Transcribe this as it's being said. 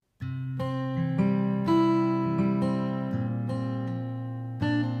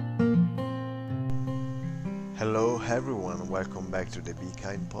everyone, welcome back to the Be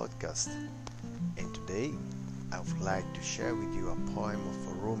Kind podcast. And today I would like to share with you a poem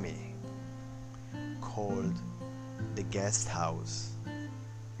of Rumi called The Guest House.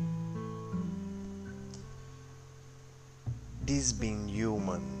 This being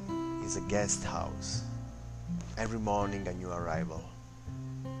human is a guest house. Every morning a new arrival,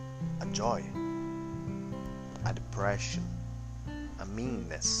 a joy, a depression, a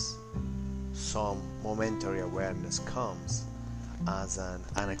meanness. Some momentary awareness comes as an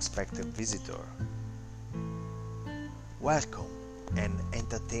unexpected visitor. Welcome and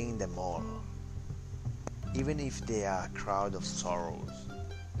entertain them all, even if they are a crowd of sorrows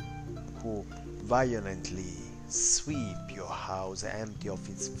who violently sweep your house empty of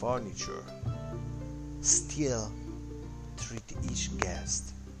its furniture. Still treat each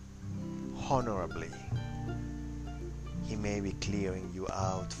guest honorably. He may be clearing you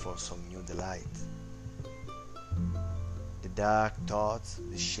out for some new delight. The dark thoughts,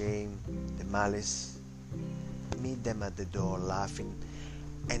 the shame, the malice, meet them at the door laughing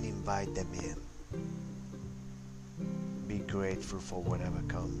and invite them in. Be grateful for whatever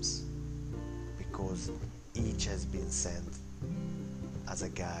comes, because each has been sent as a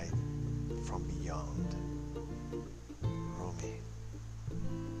guide from beyond. Rumi.